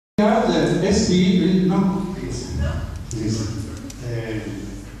SB, no, please.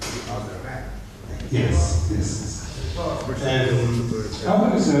 Yes.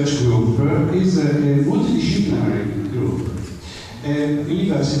 Our research group is a multidisciplinary group, a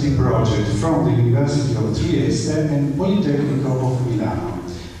university project from the University of Trieste and Politecnico of Milano.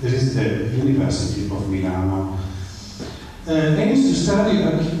 That is the University of Milano. Aims to study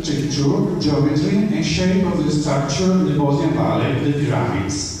architecture, geometry, and shape of the structure in the Bosnian Valley, the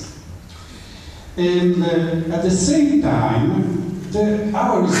pyramids. And at the same time,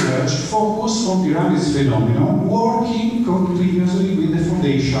 our research focused on pyramids phenomenon, working continuously with the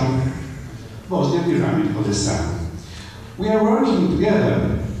foundation, Bosnian Pyramid of the Sun. We are working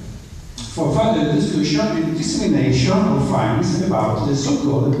together for further discussion and dissemination of findings about the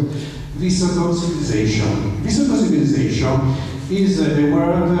so-called Visoko civilization. Visoko civilization is a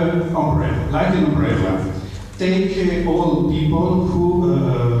word umbrella, like an umbrella. Take all people who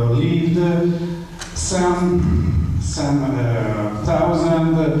lived some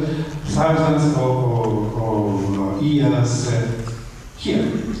thousands of years here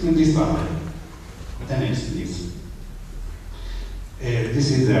in this valley. The next, please.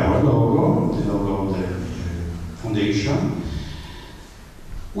 This is our logo, the logo of the foundation.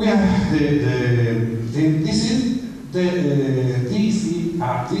 We have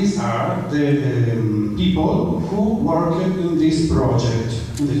these are the people who work in this project,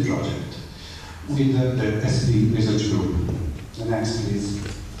 with the SB research group. The next, please.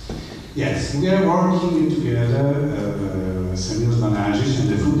 Yes, we are working together, Semioz Managis and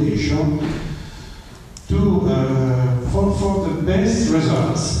the foundation, for the best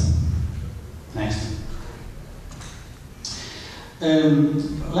results. Next.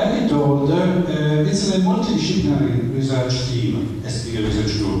 Like I told, it's a multidisciplinary research team, SB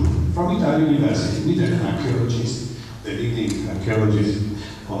research group, from Italian University, with an archaeologist, the leading archaeologist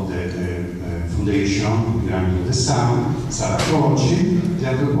of the Foundation, Pyramid of the Sun, Sara Croci, the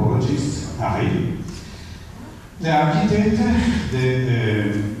anthropologist, I, the architect, the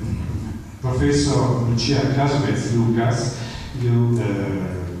Professor Lucia Kasovec Lucas. You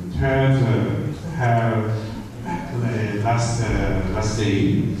heard her last day.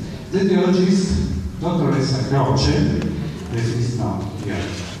 The geologist, Dottoressa Croce, that is not here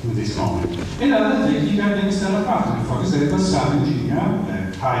in this moment. And other technical and external partner, for example, some engineer,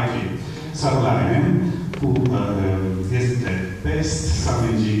 Heike Sarlainen, who is the best sound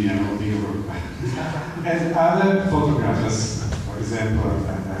engineer of Europe, and other photographers, for example,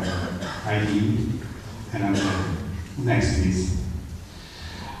 ID and other. Next, please.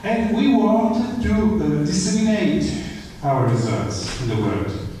 And we want to disseminate our results in the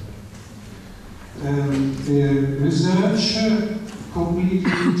world. The research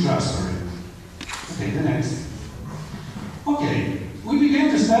completely transparent. Okay, the next. Okay, we began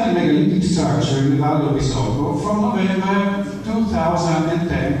to study megalithic structure in the Valley of Visoko from November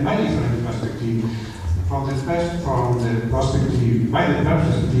 2010 by different perspectives. By the perspective by the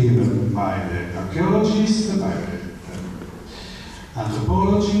archaeologist, by the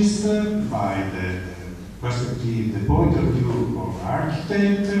anthropologist, by the perspective, the point of view of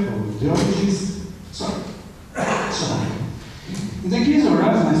architect, of geologist, so on. In the case of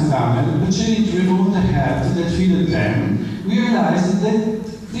Rasmus Tunnel, the change removed the head that filled them, we realized that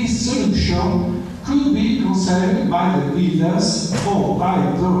this solution could be considered by the builders or by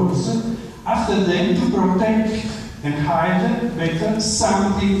those after them to protect and hide better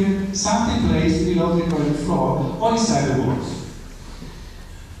something placed below the ground floor or inside the walls.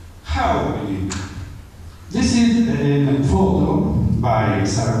 How? This is a photo by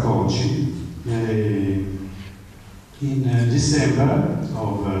Sara Croci in December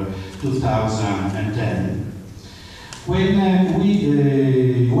of 2010, when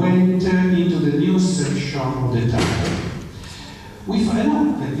we went into the news section of the tunnel. We found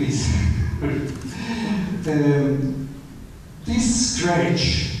out that this scratch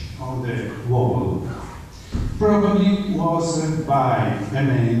on the wall probably was by a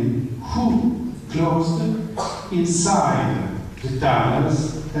man who closed inside the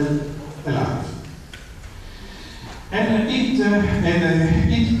tunnels alive. And it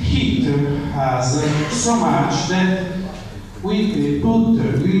hit us so much that we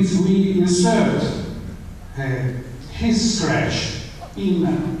insert his scratch in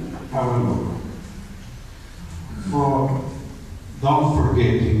our logo. For don't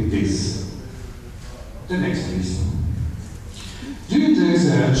forgetting this. The next, please. During the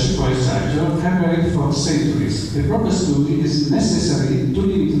research for structure carried for centuries, a proper study is necessary to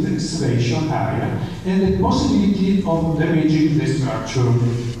limit the excavation area and the possibility of damaging the structure.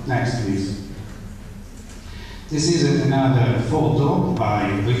 Next, please. This is another photo by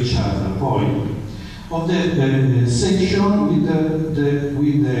Richard point of the section with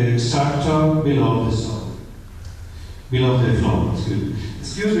the structure below the soil, below the floor.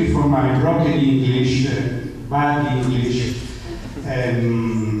 Excuse me for my broken English, bad English.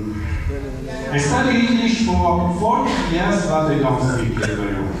 I studied English for 40 years, but I don't speak it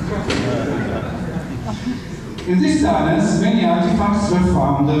very well. In these tunnels, many artifacts were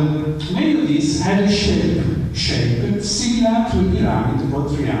found. Many of these had a shape similar to a pyramid or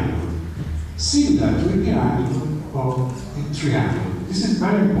triangle. Similar to a pyramid or a triangle. This is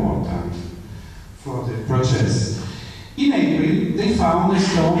very important for the process. In April, they found a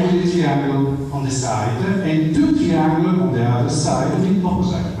stone with a triangle on the side and two triangles on the other side with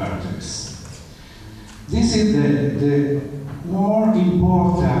opposite vertex. This is the more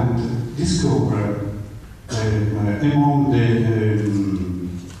important discovery among the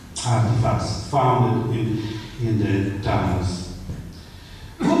artifacts found in the tunnels.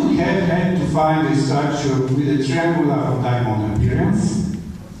 Would we have had to find a structure with a triangular or diamond appearance?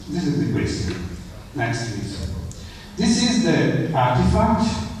 This is the question. Next, please. This is the artifact,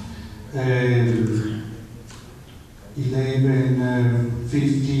 11,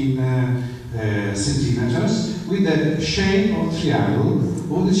 15 centimeters, with the shape of triangle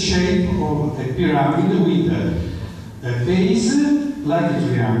or the shape of a pyramid with a base like a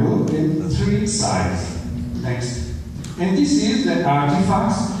triangle and three sides. Next. And this is the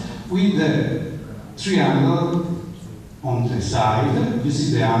artifacts with the triangle on the side. You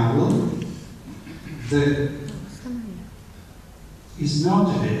see the angle. It's not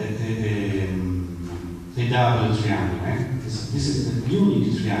a double triangle. Eh? This is the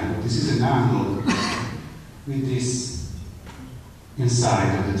unique triangle. This is an angle with this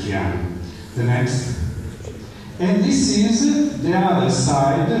inside of the triangle. The next. And this is the other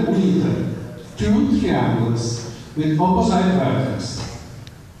side with two triangles with opposite vertex.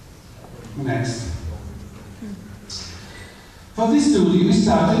 Next. For this study, we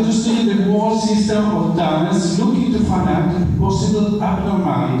started to study the whole system of tunnels, looking to find out possible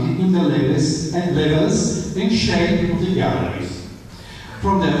abnormality in the levels and shape of the galleries.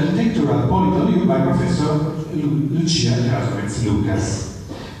 From the architectural point of view by Professor Lucia Lucas.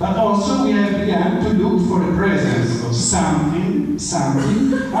 But also we have begun to look for the presence of something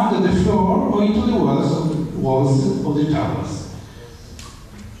under the floor or into the walls of the tunnels.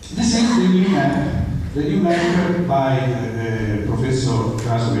 This is the new map by Professor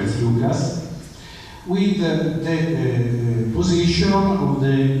Klaus Lucas with the position of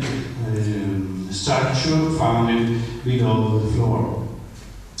the structure found below the floor.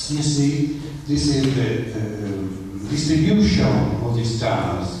 You see, this is the distribution of these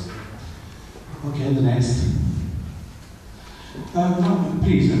tunnels. Okay, the next. No,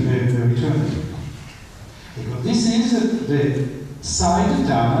 please, return. This is the side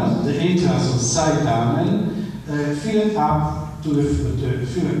tunnel, the entrance of side tunnel, filled up to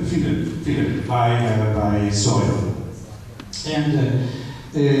filled by soil. And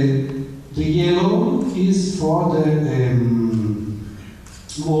the yellow is for the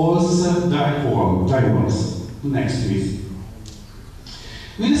walls, dry walls. Next, please.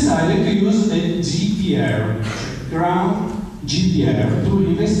 We decided to use a ground GPR to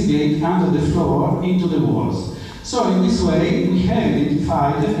investigate under the floor into the walls. So in this way, we have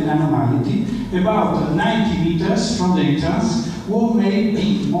identified an anomaly about 90 meters from the entrance, who may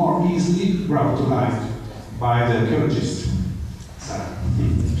be more easily brought to light by the archaeologist.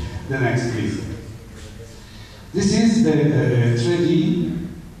 The next, please. This is the 3D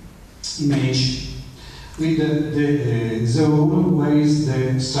image with the zone where is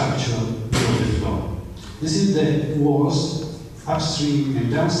the structure below the floor. This is the walls upstream and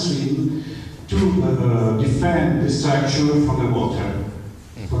downstream to defend the structure from the water.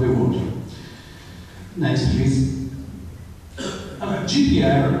 Next, please.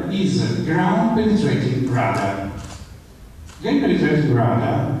 GPR is a ground-penetrating radar. Ground-penetrating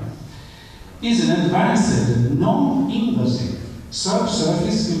radar is an advanced, non-invasive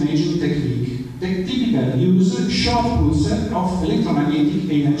subsurface imaging technique that typically uses short pulses of electromagnetic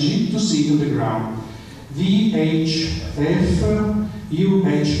energy to see to the ground. VHF,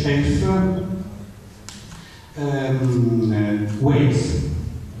 UHF waves.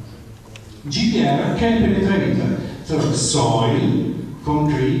 GPR can penetrate through soil,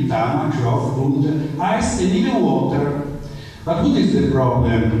 concrete, tarmac, rock, wood, ice, and even water. But what is the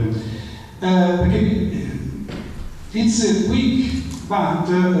problem? It's quick, but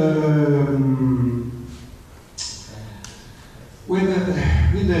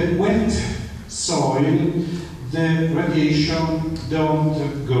with the wet soil, the radiation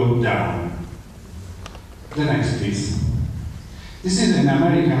don't go down. The next, please. This is an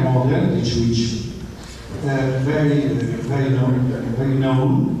American model, which very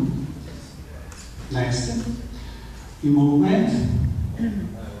known. Next, in movement.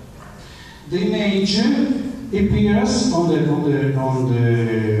 The image appears on the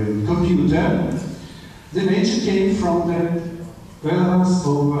computer. The image came from the relevance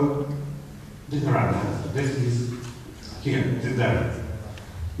of the radar. That is here, there.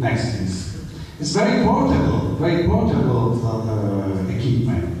 Next, please. It's very portable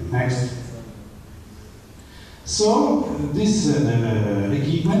equipment. Next. So this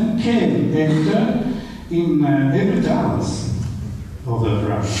equipment can enter in every dance of the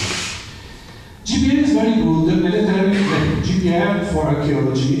radar. GPR is very good, and determining GPR for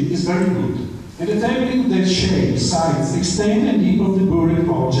archaeology is very good. And determining the shape, size, extent, and depth of the buried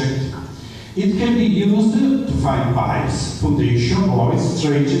object. It can be used to find pipes, foundation, voids,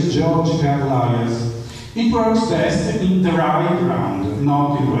 trenches, geological layers. It works best in dry ground,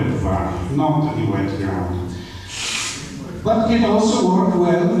 not in wet ground. But can also work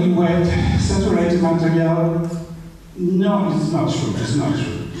well in wet, saturated material. No, it's not true.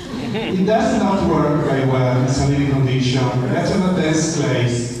 It does not work very well in saline condition. That's not dense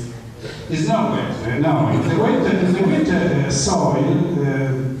place. It's not wet. No, the wet soil.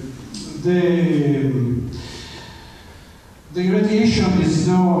 The radiation is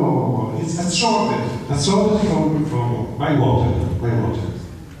it's absorbed by water.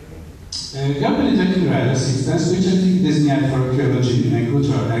 Geopenetrating radar systems, which are designed for archaeology and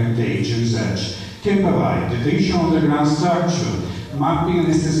cultural heritage research, can provide detection of the ground structure, mapping and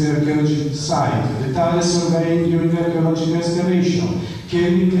assessing archaeology site, detailed surveying during archaeological excavation,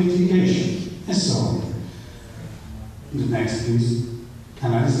 cave identification, and so on. The next, please.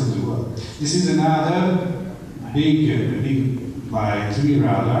 Analysis of the world. This is another big by 3D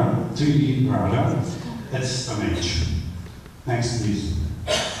radar. That's an image. Next, please.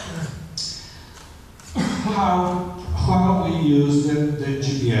 How we use the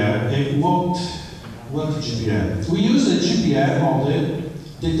GPR and what GPR? We use the GPR model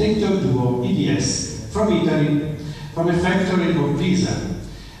detector duo EDS from Italy, from a factory of Pisa,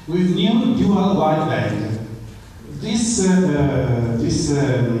 with new dual wideband. This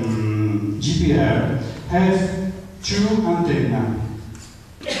GPR has two antennas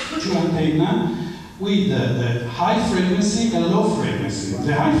with high frequency and low frequency.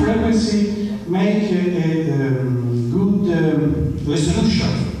 The high frequency make a good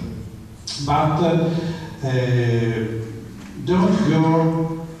resolution, but don't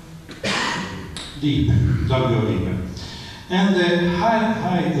go deep. And the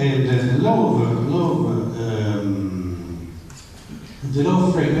the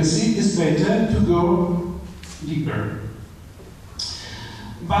low frequency is better to go deeper.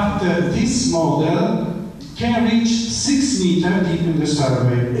 But this model can reach 6 meters deep in the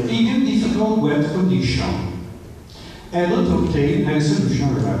survey, in difficult wet condition, able to obtain a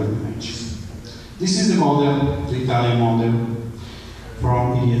resolution reliable images. This is the model, the Italian model,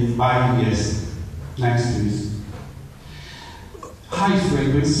 by EDS. Next, please. High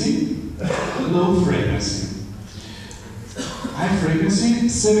frequency, low frequency. High frequency,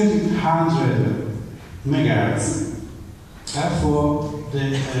 1700 megahertz,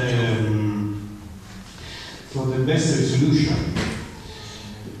 for the best resolution.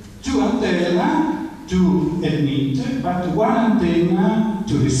 Two antennas to emit, but one antenna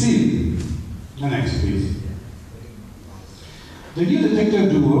to receive. The next, please. The new detector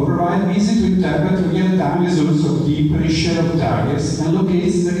duo provides easy to interpret real-time results of deep and shallow targets and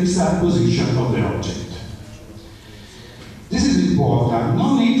locates the exact position of the object. This is important.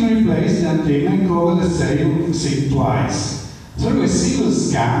 No need to replace the antenna and cover the same twice. Through a single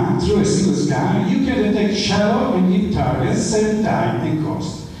scan, you can detect shallow and deep targets, save time and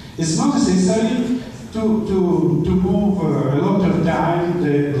cost. It's not necessary to move a lot of time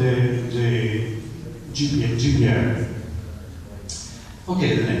the GPR.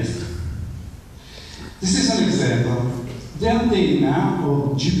 Okay, the next. This is an example. The antenna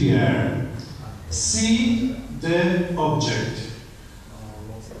of GPR see the object.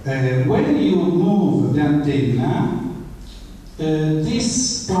 When you move the antenna,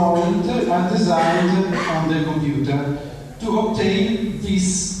 this point are designed on the computer to obtain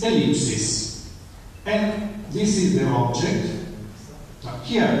this ellipsis. And this is the object.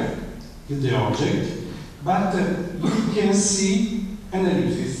 Here is the object, but you can see an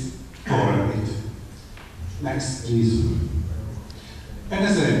ellipsis over it. Next, please. An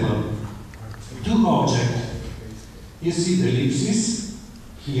example. Two objects. You see the ellipsis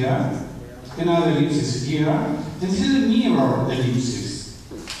here, another ellipsis here, and this is a mirror ellipsis.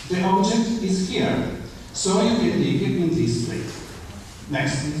 The object is here, so you can take it in this place.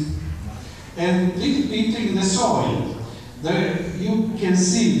 Next, please. And little bit in the soil. There you can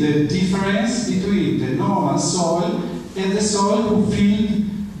see the difference between the normal soil and the soil who filled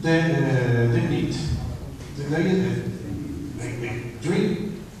the pit. There is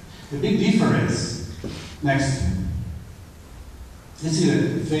a big difference. Next. This is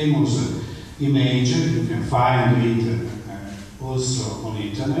a famous image, you can find it also on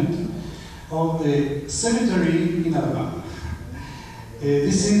internet, of a cemetery in Alabama.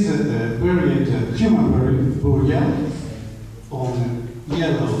 This is a human burial on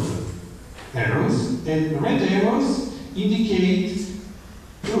yellow arrows, and red arrows indicate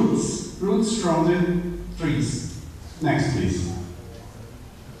roots from the trees. Next, please.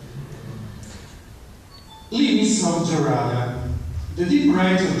 Limits of the radar. The deep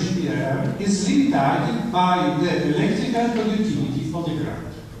range of GPR is limited by the electrical conductivity of the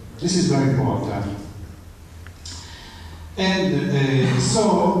ground. This is very important. And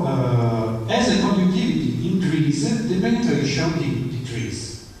so, as the conductivity increases, the penetration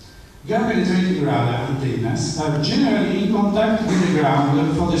decreases. Ground-penetrating radar antennas are generally in contact with the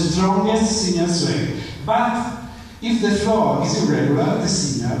ground for the strongest signal strength. But if the flow is irregular, the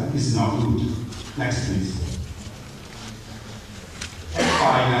signal is not good. Next, please. And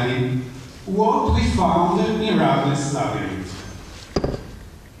finally, what we found in Raven's labyrinth.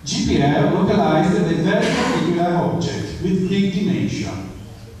 GPR localized a very particular object with big dimension.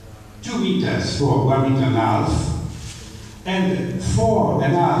 2 meters for 1.5 meters and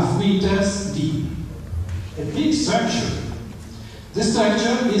 4.5 meters deep. A big structure. The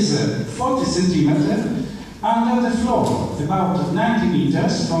structure is 40 centimeters under the floor, about 90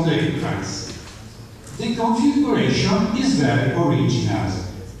 meters from the entrance. The configuration is very original.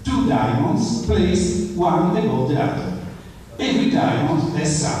 2 diamonds placed one above the other. Every diamond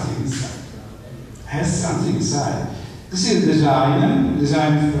has something inside. This is designed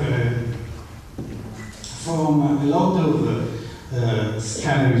from a lot of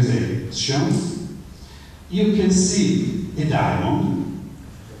scannerizations. You can see a diamond,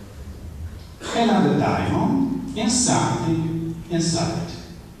 another diamond, and something inside.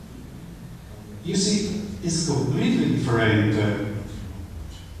 You see, it's completely different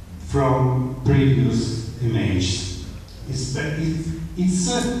from previous images. It's an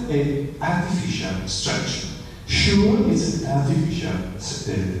artificial structure. Sure, it's an artificial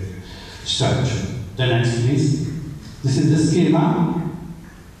structure. The next, please. This is the schema.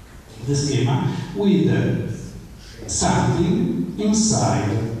 The schema with something inside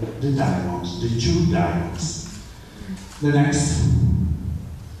the diamonds, the 2 diamonds. The next.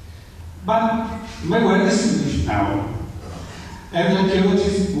 But my work is finished now. And the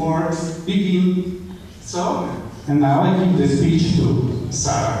archaeologist work begin. So. And now I give the speech to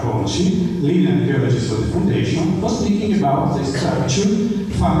Sara Conci, lead archaeologist of the Foundation, for speaking about the structure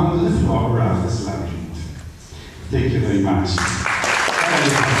found on the floor of Raven's labyrinth. Thank you very much.